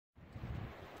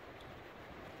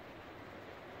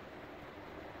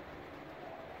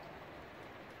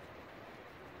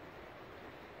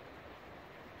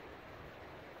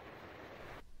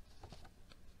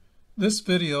This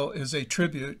video is a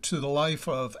tribute to the life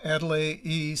of Adlai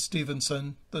E.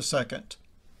 Stevenson II.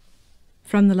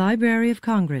 From the Library of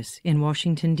Congress in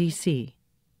Washington, D.C.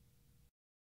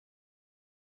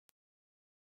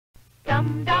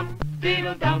 Dum dum,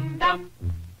 diddle dum dum,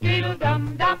 diddle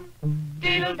dum dum,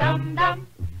 diddle dum dum.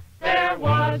 There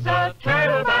was a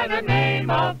turtle by the name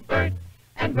of Bert,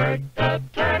 and Bert the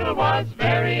turtle was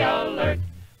very alert.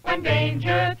 When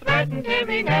danger threatened him,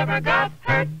 he never got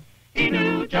hurt. He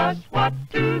knew just what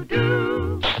to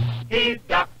do. He'd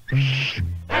duck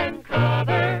and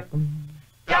cover,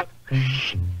 duck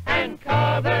and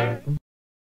cover.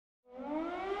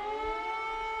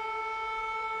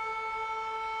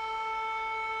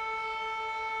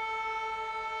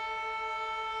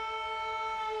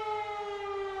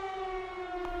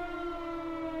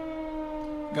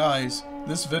 Guys,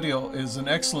 this video is an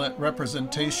excellent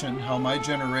representation how my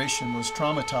generation was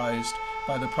traumatized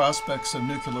by the prospects of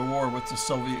nuclear war with the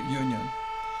Soviet Union.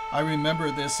 I remember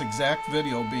this exact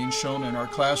video being shown in our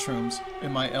classrooms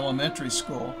in my elementary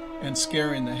school and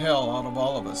scaring the hell out of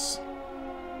all of us.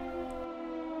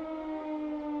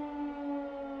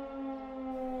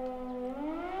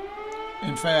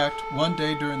 In fact, one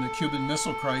day during the Cuban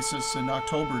Missile Crisis in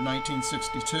October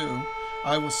 1962,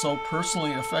 I was so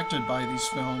personally affected by these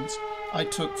films, I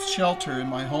took shelter in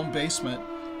my home basement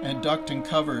and ducked and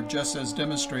covered just as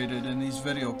demonstrated in these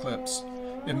video clips,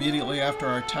 immediately after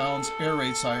our town's air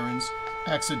raid sirens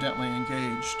accidentally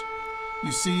engaged.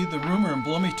 You see, the rumor in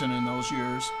Bloomington in those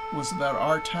years was that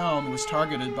our town was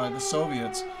targeted by the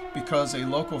Soviets because a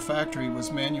local factory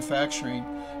was manufacturing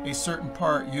a certain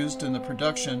part used in the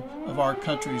production of our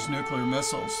country's nuclear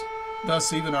missiles.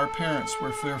 Thus, even our parents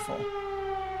were fearful.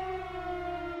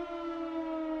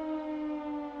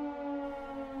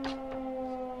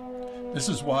 This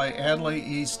is why Adlai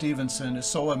E. Stevenson is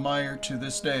so admired to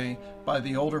this day by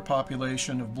the older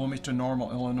population of Bloomington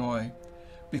Normal, Illinois,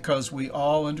 because we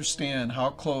all understand how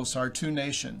close our two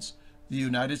nations, the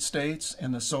United States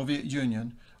and the Soviet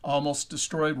Union, almost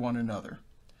destroyed one another.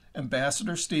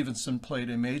 Ambassador Stevenson played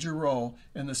a major role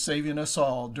in the saving us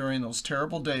all during those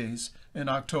terrible days in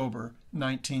October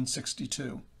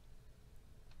 1962.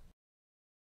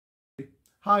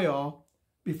 Hi all.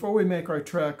 Before we make our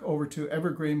trek over to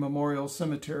Evergreen Memorial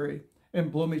Cemetery in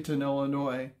Bloomington,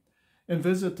 Illinois, and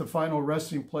visit the final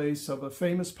resting place of a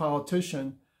famous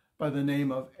politician by the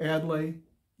name of Adlai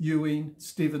Ewing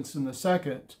Stevenson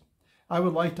II, I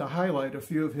would like to highlight a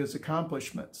few of his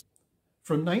accomplishments.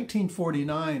 From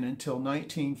 1949 until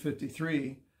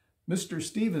 1953, Mr.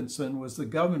 Stevenson was the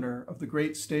governor of the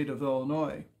great state of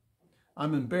Illinois.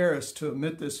 I'm embarrassed to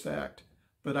admit this fact,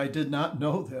 but I did not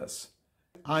know this.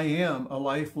 I am a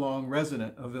lifelong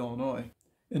resident of Illinois.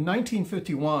 In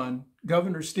 1951,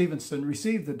 Governor Stevenson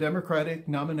received the Democratic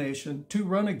nomination to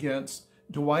run against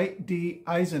Dwight D.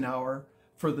 Eisenhower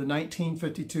for the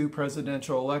 1952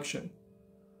 presidential election,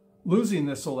 losing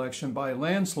this election by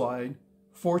landslide,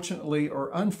 fortunately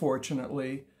or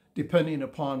unfortunately, depending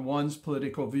upon one's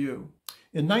political view.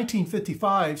 In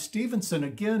 1955, Stevenson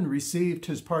again received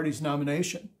his party's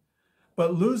nomination,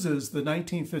 but loses the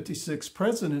 1956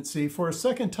 presidency for a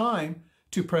second time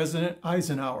to President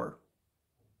Eisenhower.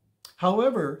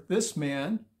 However, this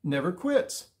man never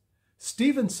quits.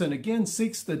 Stevenson again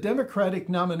seeks the Democratic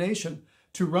nomination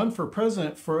to run for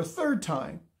president for a third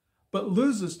time, but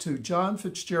loses to John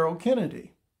Fitzgerald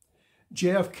Kennedy.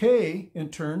 JFK, in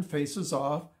turn, faces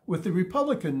off with the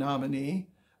Republican nominee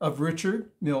of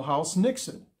Richard Milhous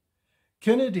Nixon.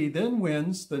 Kennedy then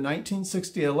wins the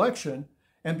 1960 election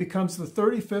and becomes the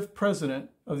 35th president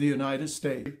of the United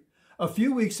States. A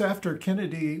few weeks after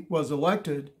Kennedy was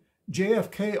elected,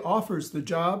 JFK offers the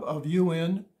job of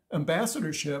UN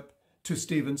ambassadorship to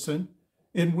Stevenson,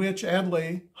 in which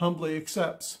Adlai humbly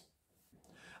accepts.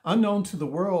 Unknown to the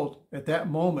world at that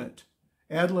moment,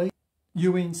 Adlai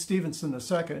Ewing Stevenson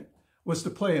II was to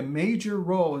play a major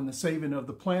role in the saving of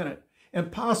the planet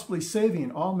and possibly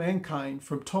saving all mankind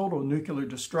from total nuclear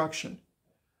destruction.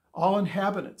 All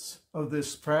inhabitants of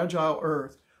this fragile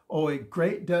earth owe a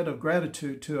great debt of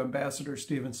gratitude to Ambassador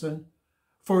Stevenson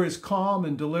for his calm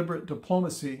and deliberate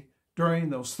diplomacy during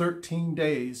those 13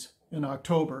 days in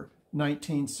October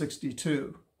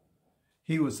 1962.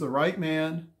 He was the right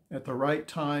man at the right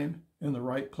time in the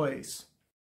right place.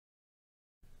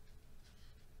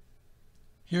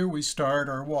 Here we start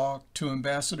our walk to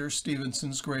Ambassador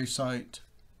Stevenson's gravesite.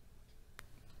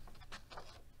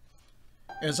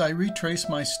 As I retrace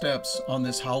my steps on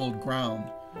this hallowed ground,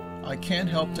 I can't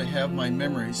help to have my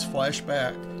memories flash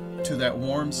back to that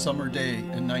warm summer day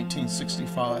in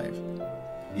 1965.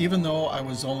 Even though I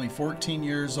was only 14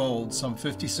 years old some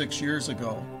 56 years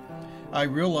ago, I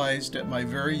realized at my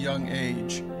very young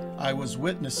age I was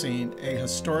witnessing a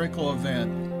historical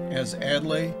event as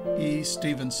Adlai E.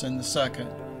 Stevenson II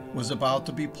was about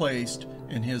to be placed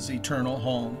in his eternal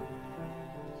home.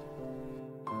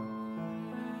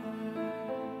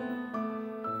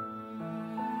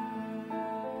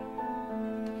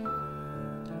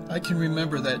 I can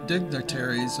remember that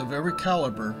dignitaries of every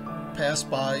caliber passed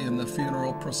by in the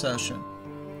funeral procession.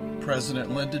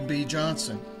 President Lyndon B.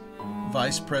 Johnson,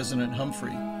 Vice President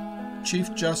Humphrey,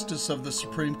 Chief Justice of the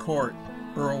Supreme Court,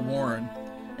 Earl Warren,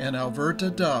 and Alberta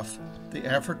Duff, the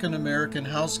African-American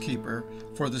housekeeper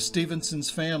for the Stevensons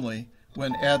family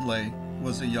when Adlai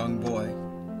was a young boy.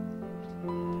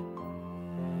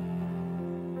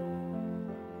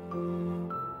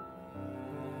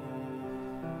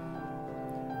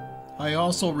 I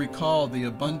also recall the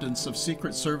abundance of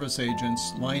Secret Service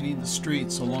agents lining the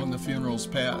streets along the funeral's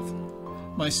path.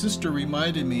 My sister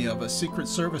reminded me of a Secret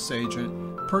Service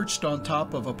agent perched on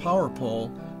top of a power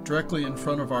pole directly in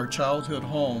front of our childhood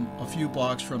home a few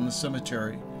blocks from the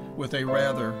cemetery, with a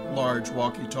rather large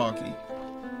walkie-talkie.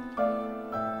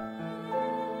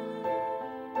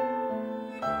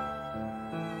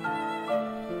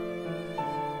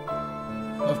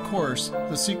 Of course,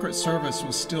 the Secret Service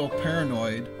was still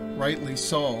paranoid, rightly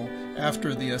so,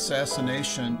 after the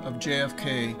assassination of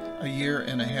JFK a year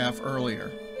and a half earlier.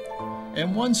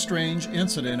 And one strange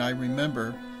incident I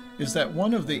remember is that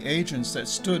one of the agents that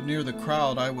stood near the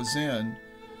crowd I was in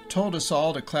told us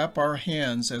all to clap our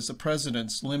hands as the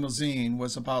president's limousine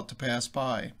was about to pass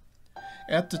by.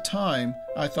 At the time,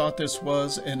 I thought this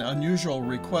was an unusual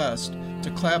request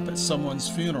to clap at someone's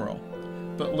funeral,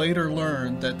 but later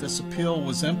learned that this appeal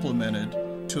was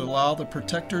implemented to allow the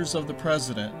protectors of the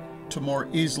president to more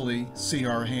easily see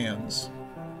our hands.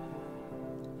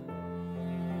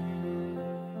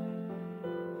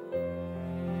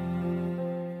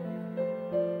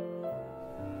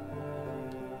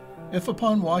 If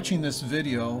upon watching this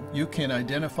video you can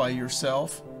identify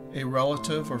yourself, a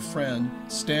relative or friend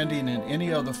standing in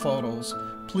any of the photos,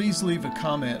 please leave a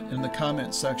comment in the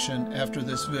comment section after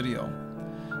this video.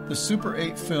 The Super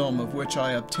 8 film of which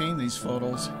I obtained these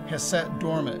photos has sat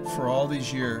dormant for all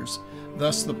these years,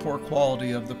 thus the poor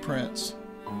quality of the prints.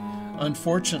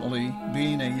 Unfortunately,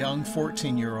 being a young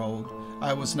 14-year-old,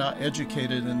 I was not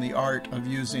educated in the art of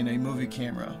using a movie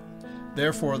camera.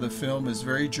 Therefore, the film is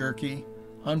very jerky,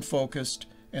 unfocused,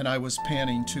 and I was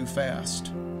panning too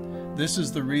fast. This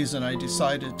is the reason I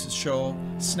decided to show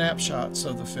snapshots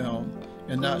of the film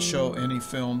and not show any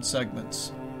film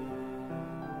segments.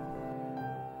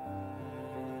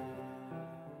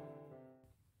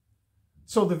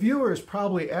 So the viewer is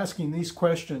probably asking these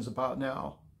questions about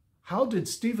now. How did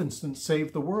Stevenson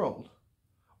save the world?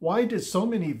 Why did so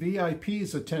many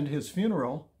VIPs attend his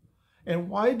funeral? And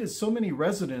why did so many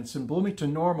residents in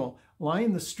Bloomington Normal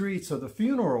line the streets of the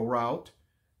funeral route,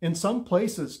 in some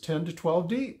places 10 to 12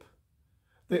 deep?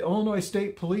 The Illinois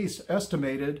State Police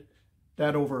estimated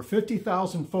that over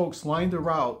 50,000 folks lined the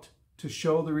route to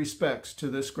show their respects to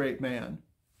this great man.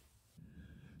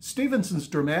 Stevenson's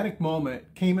dramatic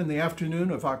moment came in the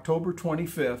afternoon of October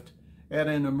 25th at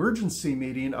an emergency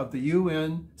meeting of the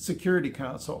UN Security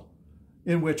Council,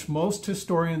 in which most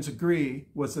historians agree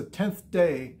was the 10th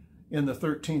day in the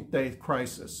 13th day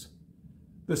crisis.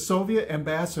 The Soviet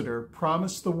ambassador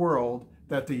promised the world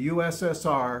that the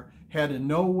USSR had in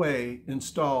no way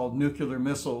installed nuclear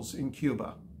missiles in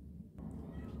Cuba.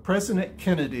 President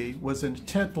Kennedy was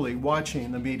intently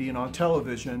watching the meeting on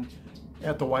television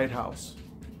at the White House.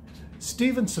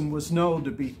 Stevenson was known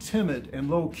to be timid and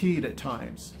low-keyed at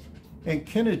times, and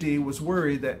Kennedy was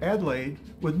worried that Adlai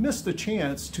would miss the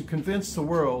chance to convince the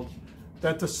world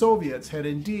that the Soviets had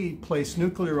indeed placed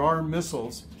nuclear-armed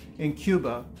missiles in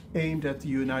Cuba aimed at the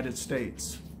United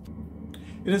States.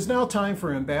 It is now time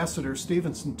for Ambassador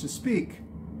Stevenson to speak.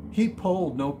 He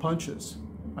pulled no punches.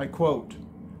 I quote,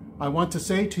 "I want to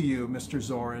say to you, Mr.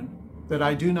 Zorin, that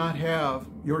I do not have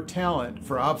your talent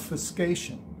for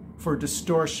obfuscation, for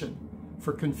distortion,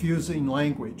 for confusing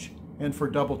language, and for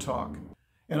double talk.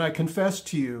 And I confess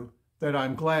to you that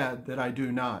I'm glad that I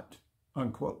do not,"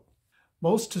 unquote.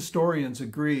 Most historians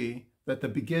agree that the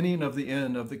beginning of the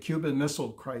end of the Cuban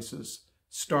Missile Crisis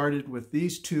started with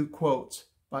these two quotes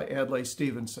by Adlai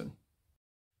Stevenson.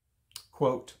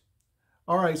 Quote,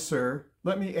 "All right, sir,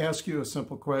 let me ask you a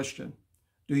simple question.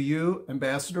 Do you,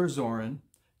 Ambassador Zorin,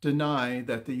 deny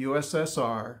that the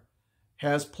USSR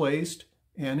has placed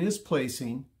and is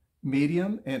placing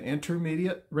medium and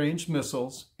intermediate range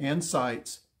missiles and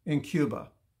sites in Cuba?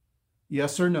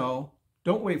 Yes or no?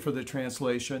 Don't wait for the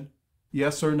translation.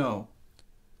 Yes or no?"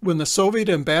 When the Soviet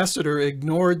ambassador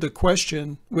ignored the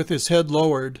question with his head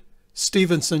lowered,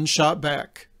 Stevenson shot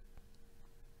back.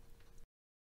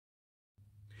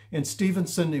 And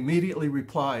Stevenson immediately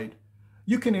replied,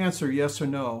 "You can answer yes or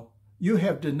no. You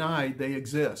have denied they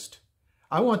exist.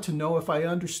 I want to know if I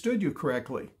understood you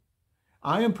correctly.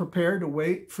 I am prepared to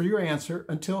wait for your answer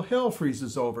until hell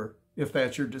freezes over, if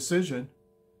that's your decision.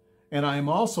 And I am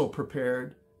also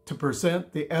prepared to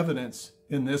present the evidence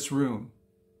in this room."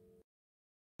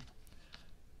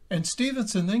 And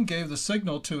Stevenson then gave the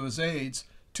signal to his aides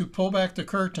to pull back the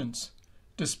curtains,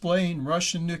 displaying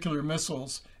Russian nuclear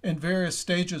missiles in various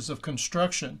stages of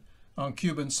construction on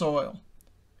Cuban soil.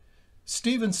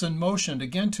 Stevenson motioned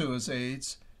again to his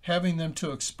aides, having them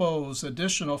to expose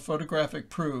additional photographic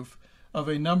proof of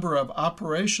a number of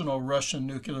operational Russian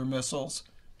nuclear missiles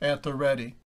at the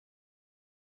ready.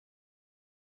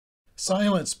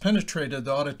 Silence penetrated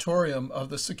the auditorium of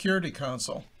the Security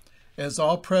Council, as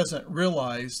all present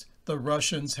realized the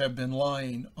Russians had been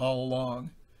lying all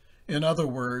along. In other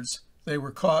words, they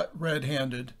were caught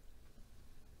red-handed.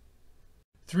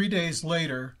 3 days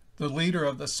later, the leader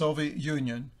of the Soviet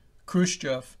Union,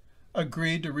 Khrushchev,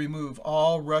 agreed to remove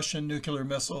all Russian nuclear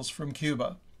missiles from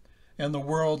Cuba, and the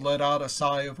world let out a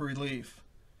sigh of relief.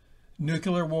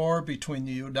 Nuclear war between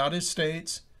the United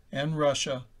States and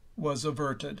Russia was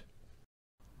averted.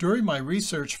 During my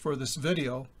research for this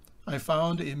video, I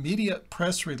found an immediate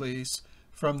press release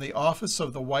from the Office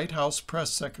of the White House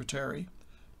Press Secretary,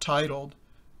 titled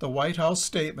 "The White House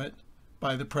Statement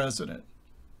by the President,"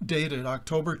 dated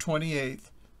October 28,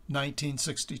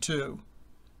 1962.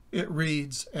 It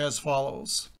reads as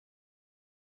follows: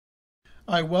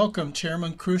 "I welcome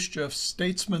Chairman Khrushchev's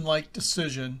statesmanlike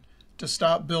decision to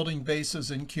stop building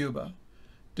bases in Cuba,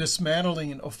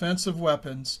 dismantling offensive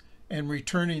weapons, and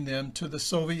returning them to the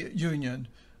Soviet Union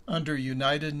under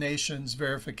United Nations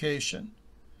verification.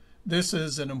 This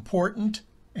is an important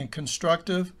and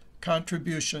constructive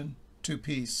contribution to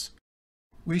peace.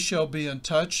 We shall be in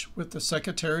touch with the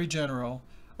Secretary General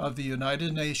of the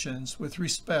United Nations with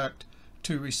respect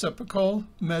to reciprocal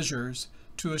measures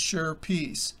to assure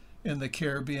peace in the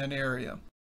Caribbean area.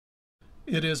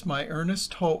 It is my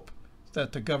earnest hope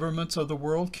that the governments of the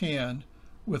world can,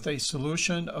 with a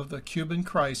solution of the Cuban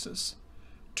crisis,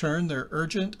 turn their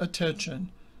urgent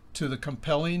attention to the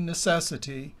compelling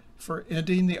necessity for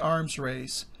ending the arms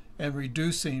race and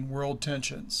reducing world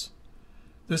tensions.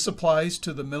 This applies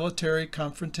to the military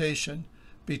confrontation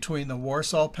between the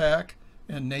Warsaw Pact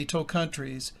and NATO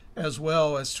countries, as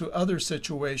well as to other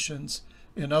situations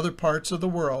in other parts of the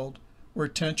world where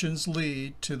tensions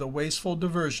lead to the wasteful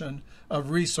diversion of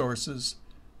resources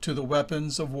to the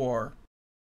weapons of war."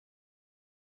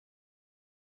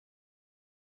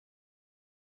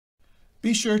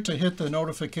 Be sure to hit the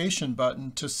notification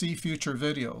button to see future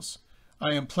videos.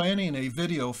 I am planning a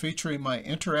video featuring my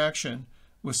interaction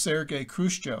with Sergei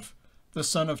Khrushchev, the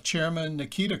son of Chairman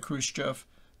Nikita Khrushchev,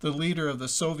 the leader of the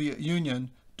Soviet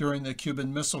Union during the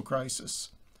Cuban Missile Crisis.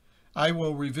 I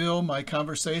will reveal my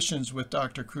conversations with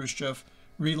Dr. Khrushchev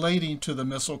relating to the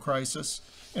missile crisis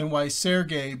and why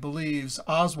Sergei believes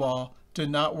Oswald did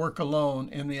not work alone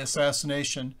in the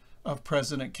assassination of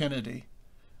President Kennedy.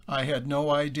 I had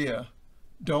no idea.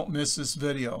 Don't miss this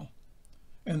video.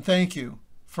 And thank you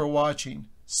for watching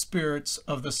Spirits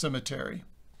of the Cemetery.